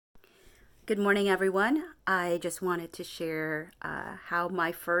Good morning, everyone. I just wanted to share how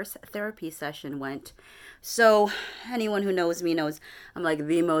my first therapy session went. So, anyone who knows me knows I'm like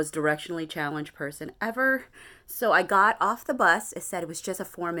the most directionally challenged person ever. So, I got off the bus. It said it was just a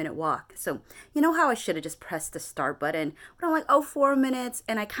 4 minute walk. So, you know how I should have just pressed the start button? But I'm like, oh, 4 minutes,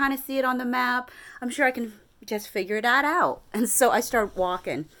 and I kind of see it on the map. I'm sure I can just figure that out. And so I start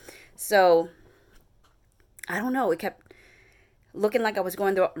walking. So, I don't know. It kept looking like I was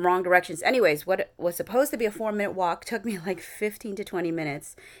going the wrong directions. Anyways, what was supposed to be a 4 minute walk took me like 15 to 20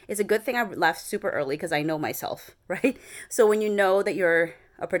 minutes. It's a good thing I left super early because I know myself, right? So when you know that you're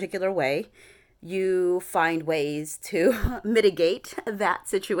a particular way, you find ways to mitigate that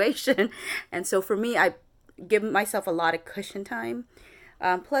situation. And so for me, I give myself a lot of cushion time.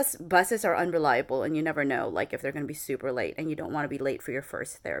 Plus, buses are unreliable and you never know, like if they're going to be super late and you don't want to be late for your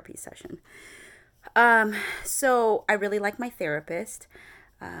first therapy session. So I really like my therapist.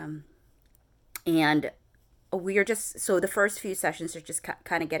 Um, and we are just, so the first few sessions are just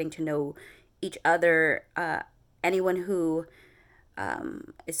kind of getting to know each other. Anyone who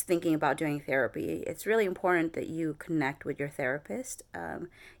is thinking about doing therapy, it's really important that you connect with your therapist.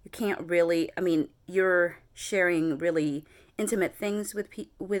 You can't really, I mean, you're sharing really intimate things with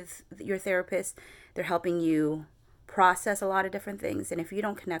your therapist. They're helping you process a lot of different things. And if you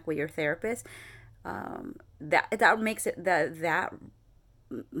don't connect with your therapist, that makes it that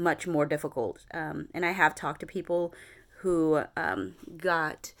much more difficult. And I have talked to people who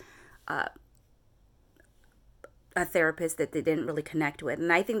got a therapist that they didn't really connect with,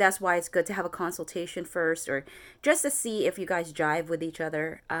 and I think that's why it's good to have a consultation first, or just to see if you guys jive with each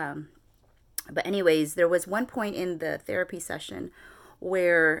other. But anyways, there was one point in the therapy session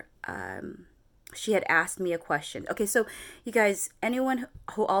where she had asked me a question. Okay, so you guys, anyone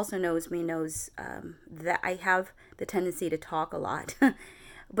who also knows me knows that I have the tendency to talk a lot.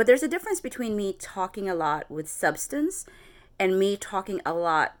 But there's a difference between me talking a lot with substance and me talking a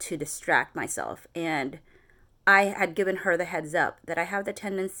lot to distract myself. And I had given her the heads up that I have the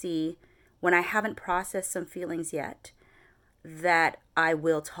tendency, when I haven't processed some feelings yet, that I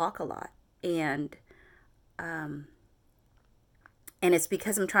will talk a lot. And it's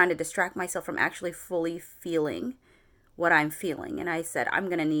because I'm trying to distract myself from actually fully feeling what I'm feeling. And I said, I'm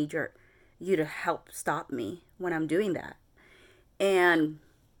going to need you to help stop me when I'm doing that. And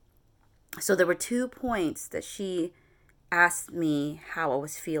so there were 2 points that she asked me how I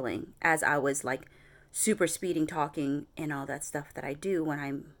was feeling as I was like super speeding talking and all that stuff that I do when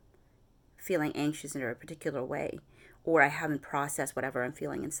I'm feeling anxious in a particular way, or I haven't processed whatever I'm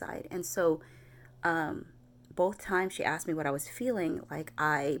feeling inside. And so, both times she asked me what I was feeling, like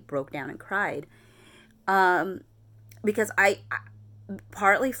I broke down and cried. Because I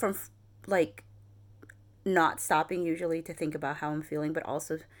partly from like not stopping usually to think about how I'm feeling, but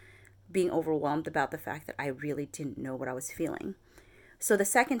also being overwhelmed about the fact that I really didn't know what I was feeling. So the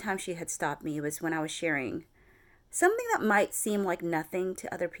second time she had stopped me was when I was sharing something that might seem like nothing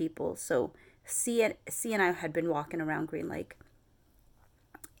to other people. So C and I had been walking around Green Lake,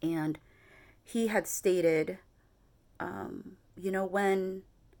 and he had stated, when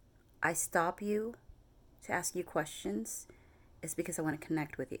I stop you to ask you questions, it's because I want to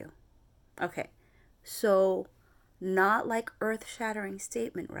connect with you. Okay, so not like earth-shattering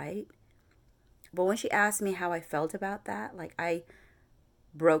statement, right? But when she asked me how I felt about that, like I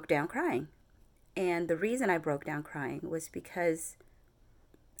broke down crying. And the reason I broke down crying was because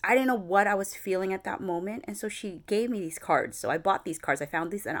I didn't know what I was feeling at that moment. And so she gave me these cards. So I bought these cards. I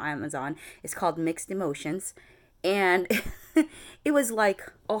found these on Amazon. It's called Mixed Emotions. And it was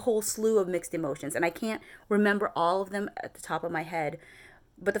like a whole slew of mixed emotions. And I can't remember all of them at the top of my head.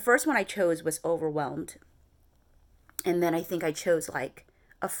 But the first one I chose was overwhelmed. And then I think I chose like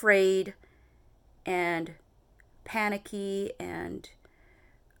afraid and panicky and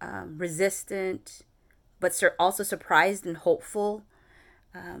resistant, but also surprised and hopeful.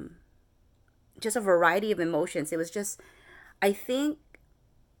 Just a variety of emotions. It was just, I think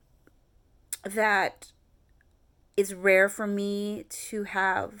that it's rare for me to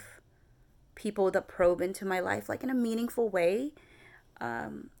have people that probe into my life like in a meaningful way.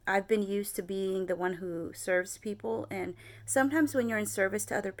 I've been used to being the one who serves people, and sometimes when you're in service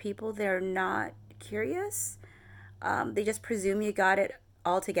to other people, they're not curious. They just presume you got it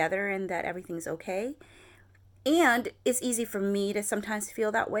all together and that everything's okay. And it's easy for me to sometimes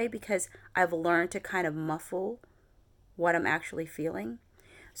feel that way because I've learned to kind of muffle what I'm actually feeling.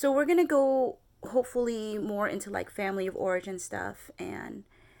 So we're going to go hopefully more into like family of origin stuff, and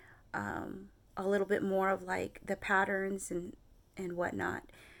a little bit more of like the patterns and whatnot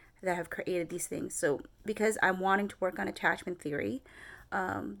that have created these things. So because I'm wanting to work on attachment theory,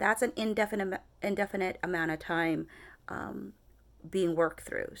 That's an indefinite amount of time being worked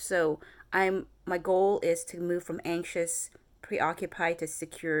through. So my goal is to move from anxious, preoccupied to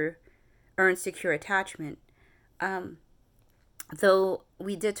secure, earn secure attachment. Um, though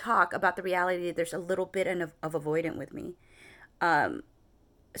we did talk about the reality that there's a little bit of avoidant with me. Um,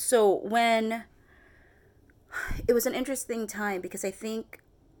 so when it was an interesting time because I think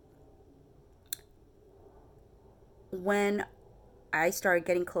when I started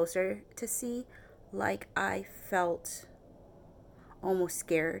getting closer to C, like I felt almost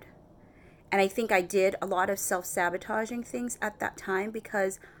scared. And I think I did a lot of self sabotaging things at that time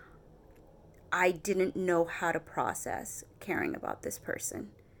because I didn't know how to process caring about this person.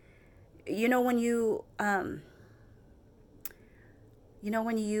 You know when you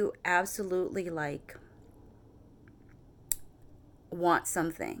absolutely like want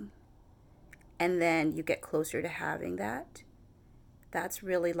something and then you get closer to having that. That's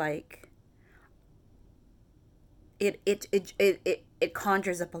really like it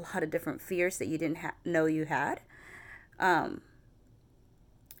conjures up a lot of different fears that you didn't know you had. Um,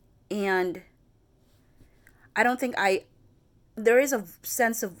 and I don't think I there is a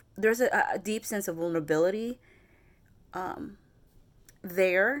sense of there's a deep sense of vulnerability um,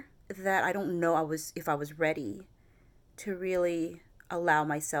 there that I don't know I was if I was ready to really allow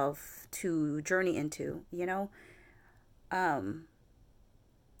myself to journey into, you know. Um,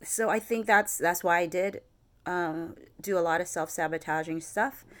 so I think that's why I did do a lot of self sabotaging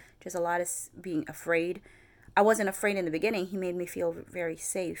stuff, just a lot of being afraid. I wasn't afraid in the beginning. He made me feel very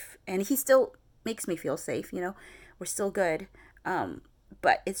safe, and he still makes me feel safe. You know, we're still good. Um,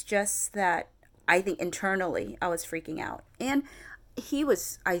 but it's just that I think internally I was freaking out, and he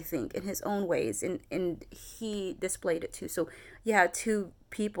was, I think, in his own ways, and he displayed it too. So you have two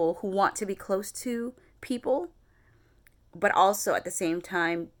people who want to be close to people, but also at the same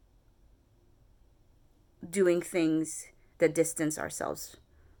time doing things that distance ourselves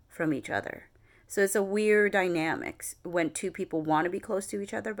from each other. So it's a weird dynamics when two people want to be close to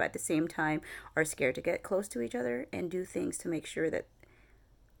each other, but at the same time are scared to get close to each other and do things to make sure that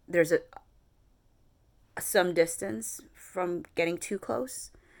there's some distance from getting too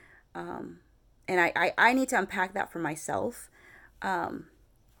close. And I need to unpack that for myself. Um,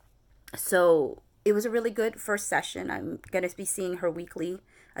 so it was a really good first session. I'm going to be seeing her weekly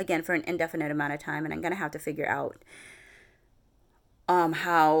again for an indefinite amount of time, and I'm going to have to figure out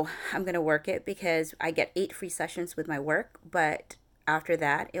how I'm going to work it because I get 8 free sessions with my work, but after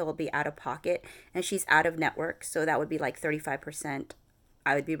that it will be out of pocket, and she's out of network, so that would be like 35%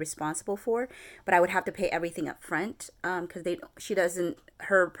 I would be responsible for, but I would have to pay everything up front because she doesn't,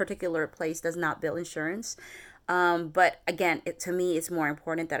 her particular place does not bill insurance. But again, to me, it's more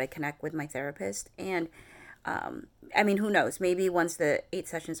important that I connect with my therapist. And I mean, who knows? Maybe once the 8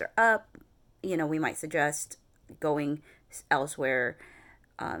 sessions are up, you know, we might suggest going elsewhere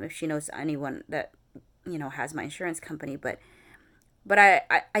if she knows anyone that, you know, has my insurance company. But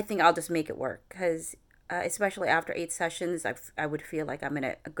I think I'll just make it work because especially after 8 sessions, I would feel like I'm in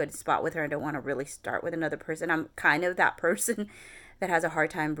a good spot with her. I don't want to really start with another person. I'm kind of that person that has a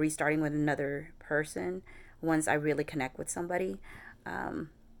hard time restarting with another person once I really connect with somebody.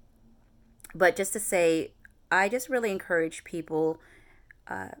 But just to say, I just really encourage people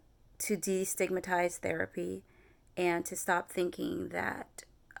to destigmatize therapy and to stop thinking that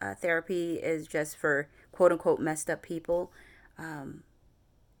therapy is just for quote unquote messed up people.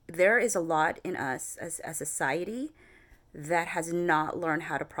 There is a lot in us as a society that has not learned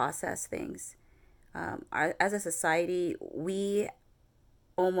how to process things. As a society, we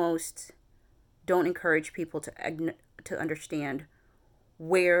almost don't encourage people to understand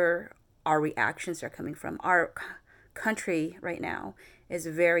where our reactions are coming from. Our country right now is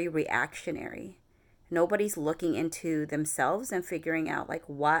very reactionary. Nobody's looking into themselves and figuring out like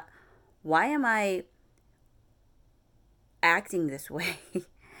why am I acting this way?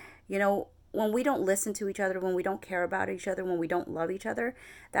 You know, when we don't listen to each other, when we don't care about each other, when we don't love each other,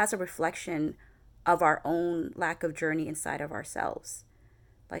 that's a reflection of our own lack of journey inside of ourselves.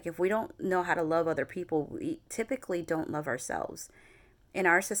 Like if we don't know how to love other people, we typically don't love ourselves. And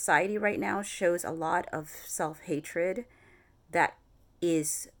our society right now shows a lot of self-hatred that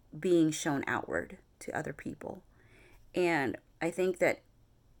is being shown outward to other people. And I think that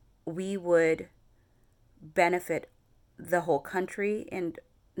we would benefit the whole country and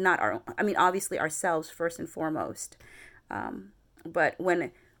not I mean, obviously ourselves first and foremost. But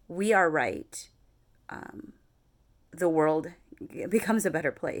when we are right, the world becomes a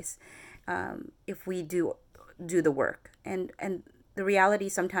better place if we do the work. And the reality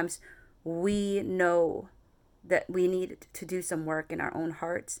sometimes we know that we need to do some work in our own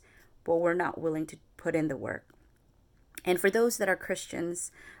hearts, but we're not willing to put in the work. And for those that are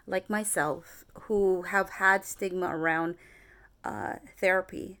Christians, like myself, who have had stigma around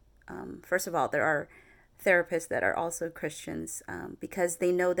therapy, first of all, there are therapists that are also Christians, because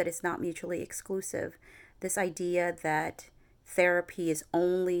they know that it's not mutually exclusive. This idea that therapy is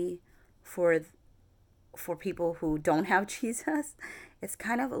only for people who don't have Jesus, it's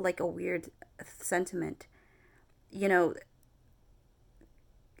kind of like a weird sentiment. You know,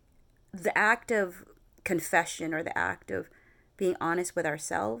 the act of confession, or the act of being honest with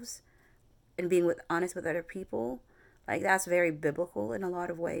ourselves and being honest with other people, like, that's very biblical in a lot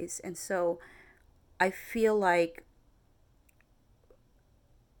of ways. And so I feel like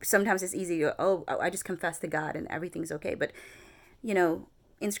sometimes it's easy to, oh, I just confess to God and everything's okay. But,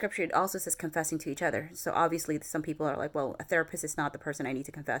 in scripture, it also says confessing to each other. So obviously some people are like, well, a therapist is not the person I need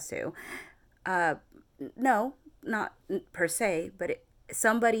to confess to. No, not per se, but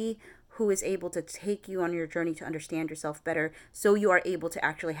somebody who is able to take you on your journey to understand yourself better, so you are able to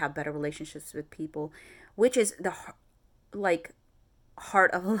actually have better relationships with people, which is the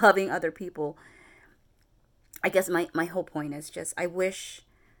heart of loving other people. I guess my whole point is just, I wish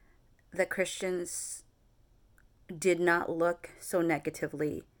that Christians did not look so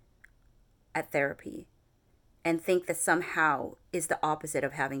negatively at therapy and think that somehow is the opposite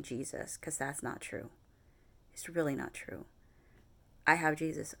of having Jesus, because that's not true. It's really not true. I have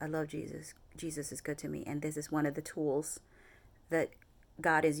Jesus. I love Jesus. Jesus is good to me. And this is one of the tools that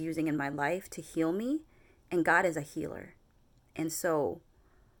God is using in my life to heal me. And God is a healer. And so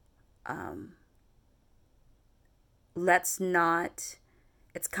let's not,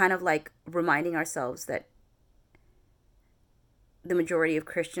 it's kind of like reminding ourselves that the majority of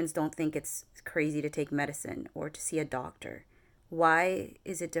Christians don't think it's crazy to take medicine or to see a doctor. Why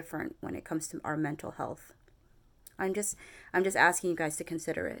is it different when it comes to our mental health? I'm just asking you guys to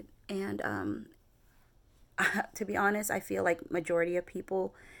consider it. And to be honest, I feel like majority of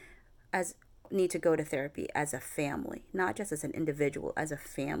people need to go to therapy as a family, not just as an individual, as a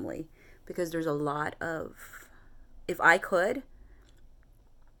family, because there's a lot of, if I could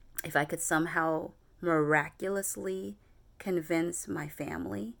somehow miraculously convince my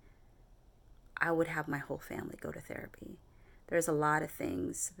family, I would have my whole family go to therapy. There's a lot of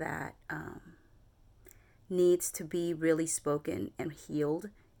things that needs to be really spoken and healed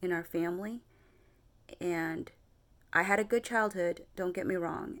in our family. And I had a good childhood, don't get me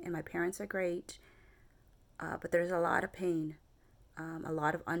wrong, and my parents are great, but there's a lot of pain, a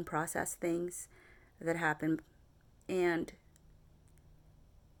lot of unprocessed things that happen, and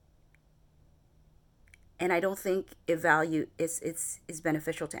I don't think it's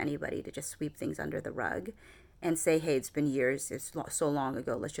beneficial to anybody to just sweep things under the rug and say, hey, it's been years, it's so long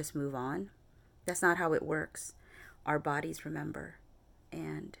ago, let's just move on. That's not how it works. Our bodies remember,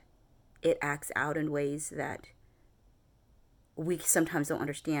 and it acts out in ways that we sometimes don't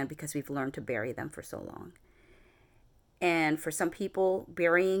understand because we've learned to bury them for so long. And for some people,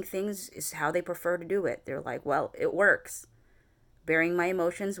 burying things is how they prefer to do it. They're like, well, it works. Burying my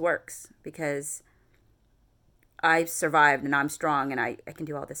emotions works because I've survived and I'm strong and I can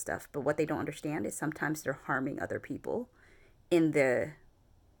do all this stuff. But what they don't understand is sometimes they're harming other people in their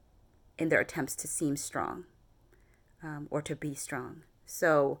attempts to seem strong, or to be strong.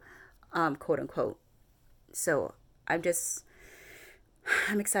 So, quote unquote. So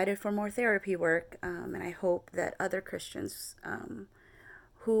I'm excited for more therapy work, and I hope that other Christians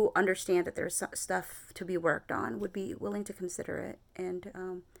who understand that there's stuff to be worked on would be willing to consider it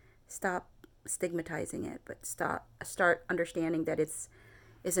and stop stigmatizing it, but start understanding that it's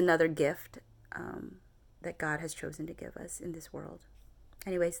another gift that God has chosen to give us in this world.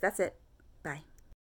 Anyways, that's it. Bye.